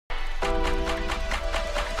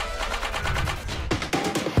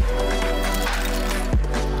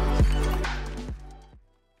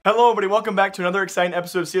Hello everybody, welcome back to another exciting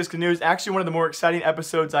episode of CSGO News. Actually one of the more exciting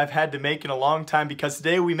episodes I've had to make in a long time, because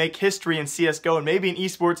today we make history in CSGO and maybe in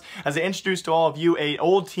esports as I introduce to all of you an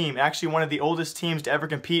old team, actually one of the oldest teams to ever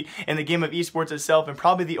compete in the game of esports itself, and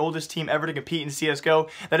probably the oldest team ever to compete in CSGO.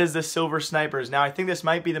 That is the Silver Snipers. Now I think this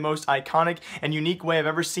might be the most iconic and unique way I've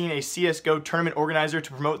ever seen a CSGO tournament organizer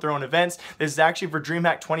to promote their own events. This is actually for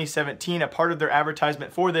DreamHack 2017, a part of their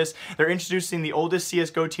advertisement for this. They're introducing the oldest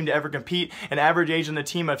CSGO team to ever compete, an average age on the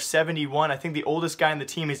team of 71. I think the oldest guy in the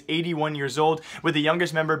team is 81 years old, with the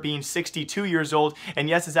youngest member being 62 years old. And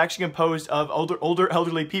yes, it's actually composed of older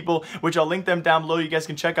elderly people, which I'll link them down below. You guys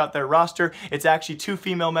can check out their roster. It's actually 2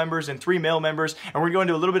 female members and 3 male members, and we're going to go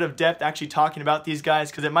into a little bit of depth actually talking about these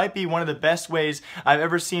guys, because it might be one of the best ways I've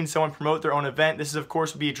ever seen someone promote their own event. This is of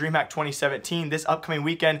course will be DreamHack 2017 this upcoming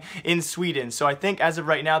weekend in Sweden. So I think as of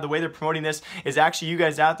right now, the way they're promoting this is actually you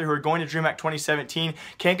guys out there who are going to DreamHack 2017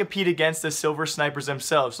 can compete against the Silver Snipers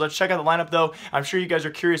themselves. So let's check out the lineup though. I'm sure you guys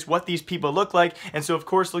are curious what these people look like, and so of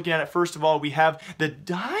course looking at it, first of all we have the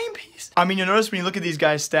dime piece. I mean, you'll notice when you look at these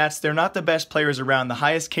guys' stats, they're not the best players around. The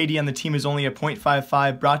highest KD on the team is only a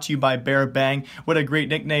 .55, brought to you by Bear Bang. What a great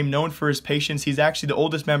nickname, known for his patience. He's actually the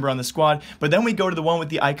oldest member on the squad. But then we go to the one with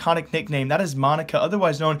the iconic nickname, that is Monica,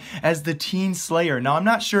 otherwise known as the Teen Slayer. Now I'm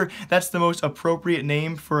not sure that's the most appropriate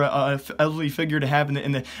name for a elderly figure to have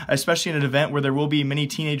in the especially in an event where there will be many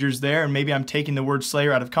teenagers there, and maybe I'm taking the word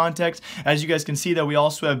Slayer out of context. As you guys can see, though, we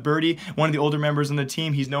also have Birdie, one of the older members on the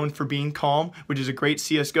team. He's known for being calm, which is a great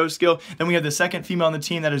CSGO skill. Then we have the second female on the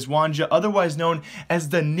team, that is Wanja, otherwise known as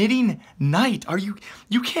the Knitting Knight.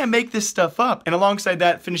 You can't make this stuff up. And alongside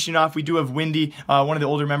that, finishing off, we do have Windy, one of the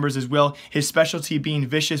older members as well. His specialty being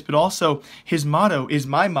vicious, but also his motto is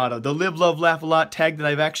my motto, the live, love, laugh a lot tag that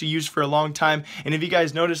I've actually used for a long time. And if you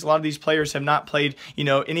guys notice, a lot of these players have not played,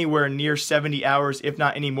 anywhere near 70 hours, if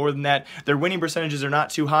not any more than that. Their winning percentages are not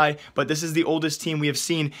too high, but this is the oldest team we have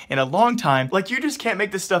seen in a long time. Like, you just can't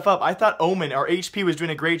make this stuff up. I thought Omen, or HP, was doing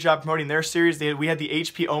a great job promoting their series. We had the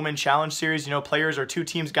HP Omen Challenge series. Players or 2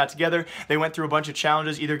 teams got together. They went through a bunch of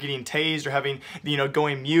challenges, either getting tased or having,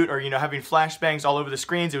 going mute, or, having flashbangs all over the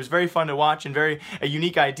screens. It was very fun to watch and a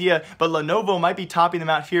unique idea. But Lenovo might be topping them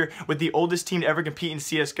out here with the oldest team to ever compete in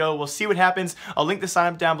CSGO. We'll see what happens. I'll link the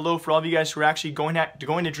sign up down below for all of you guys who are actually going to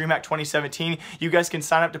DreamHack 2017. You guys can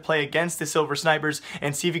sign up to play against the Silver Snipers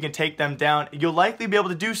and see if you can take them down. You'll likely be able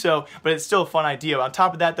to do so, but it's still a fun idea. On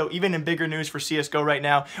top of that though, even in bigger news for CSGO right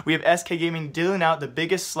now, we have SK Gaming dealing out the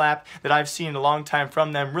biggest slap that I've seen in a long time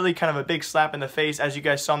from them. Really kind of a big slap in the face, as you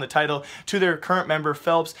guys saw in the title, to their current member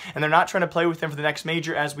Felps, and they're not trying to play with him for the next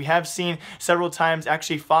major, as we have seen several times.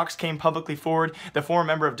 Actually, Fox came publicly forward, the former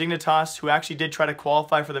member of Dignitas, who actually did try to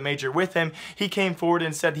qualify for the major with him. He came forward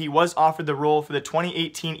and said he was offered the role for the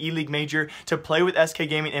 2018 E-League major to play with SK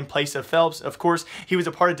Gaming in place of Felps. Of course, he was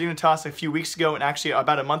a part of Dignitas a few weeks ago, and actually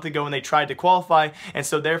about a month ago when they tried to qualify, and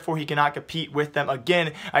so therefore he cannot compete with them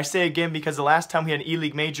again. I say again because the last time we had an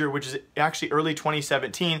E-League major, which is actually early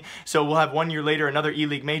 2017, so we'll have 1 year later another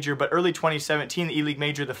E-League major, but early 2017, the E-League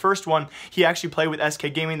major, the first one, he actually played with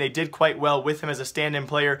SK Gaming. They did quite well with him as a stand-in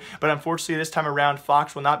player, but unfortunately this time around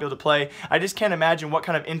Fox will not be able to play. I just can't imagine what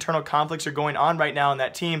kind of internal conflicts are going on right now in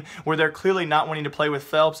that team, where they're clearly not wanting to play with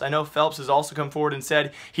Felps. I know Felps has also come forward and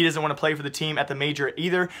said he doesn't want to play for the team at the major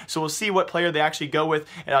either, so we'll see what player they actually go with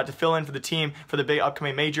to fill in for the team for the big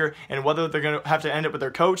upcoming major, and whether they're going to have to end up with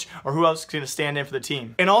their coach or who else is going to stand in for the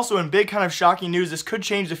team. And also in big kind of shocking news, this could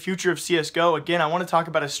change the future of CSGO. Again, I want to talk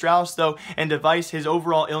about Astralis though, and Device. His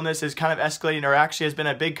overall illness is kind of escalating, or actually has been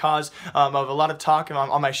a big cause of a lot of talk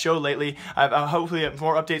on my show lately. Hopefully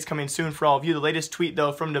more updates coming soon for all of you. The latest tweet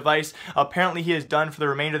though from Device, apparently he is done for the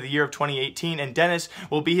remainder of the year of 2018, and Dennis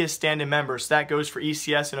will be his stand-in member. So that goes for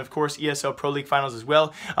ECS and of course ESL Pro League Finals as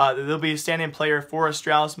well. There'll be a stand-in player for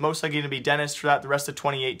Astralis, most likely going to be Dennis throughout the rest of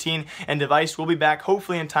 2018, and Device will be back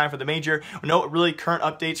hopefully in time for the major. No really current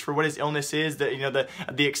updates for what his illness is, the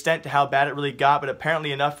extent to how bad it really got, but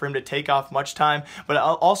apparently enough for him to take off much time. But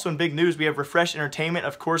also in big news, we have Refresh Entertainment,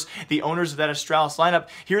 of course, the owners of that Astralis lineup.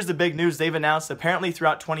 Here's the big news they've announced. Apparently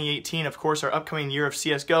throughout 2018, of course, our upcoming year of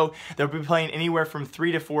CSGO, they'll be playing anywhere from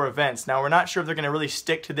 3 to 4 events. Now, we're not sure if they're going to really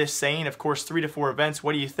stick to this saying, of course, 3 to 4 events.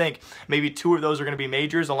 What do you think? Maybe 2 of those are going to be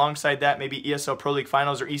majors. Alongside that, maybe ESL Pro League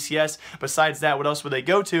Finals or ECS. Besides that, what else would they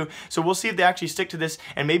go to? So we'll see if they actually stick to this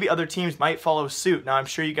and maybe other teams might follow suit. Now, I'm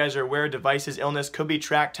sure you guys are aware Device's illness could be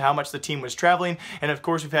tracked to how much the team was traveling, and of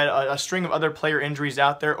course, we've had a string of other player injuries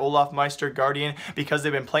out there, Olaf Meister, Guardian, because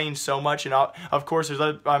they've been playing so much, and of course,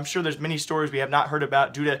 I'm sure there's many stories we have not heard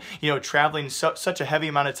about due to, traveling such a heavy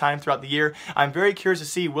amount of time throughout the year. I'm very curious to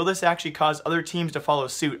see, will this actually cause other teams to follow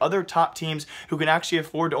suit, other top teams who can actually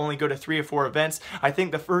afford to only go to 3 or 4 events. I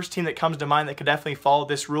think the first team that comes to mind that could definitely follow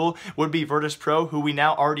this rule would be Virtus.pro, who we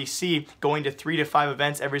now already see going to 3 to 5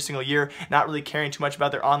 events every single year, not really caring too much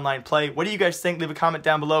about their online play. What do you guys think? Leave a comment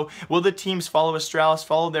down below. Will the teams follow Astralis,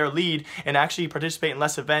 follow their lead, and actually participate in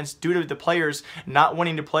less events due to the players not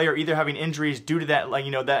wanting to play or either having injuries due to that,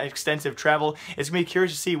 that extensive travel? It's going to be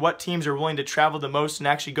curious to see what teams are willing to travel the most and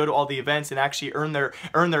actually go to all the events and actually earn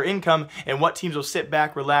their income, and what teams will sit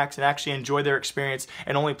back, relax, and actually enjoy their experience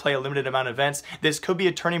and only play a limited amount of events. This could be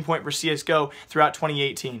a turning point for CSGO throughout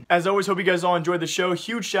 2018. As always, hope you guys all enjoyed the show.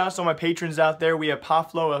 Huge shout outs to all my patrons out there. We have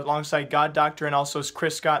Paflo alongside God Doctor and also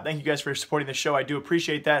Chris Scott. Thank you guys for supporting the show. I do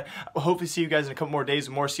appreciate that. I'll hopefully see you guys in a couple more days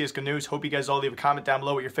with more CSGO news. Hope you guys all leave a comment down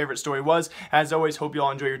below what your favorite story was. As always, hope you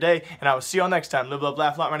all enjoy your day, and I will see you all next time. Live, love,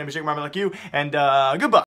 laugh a lot. My name is Jake Marmer, like you, and goodbye.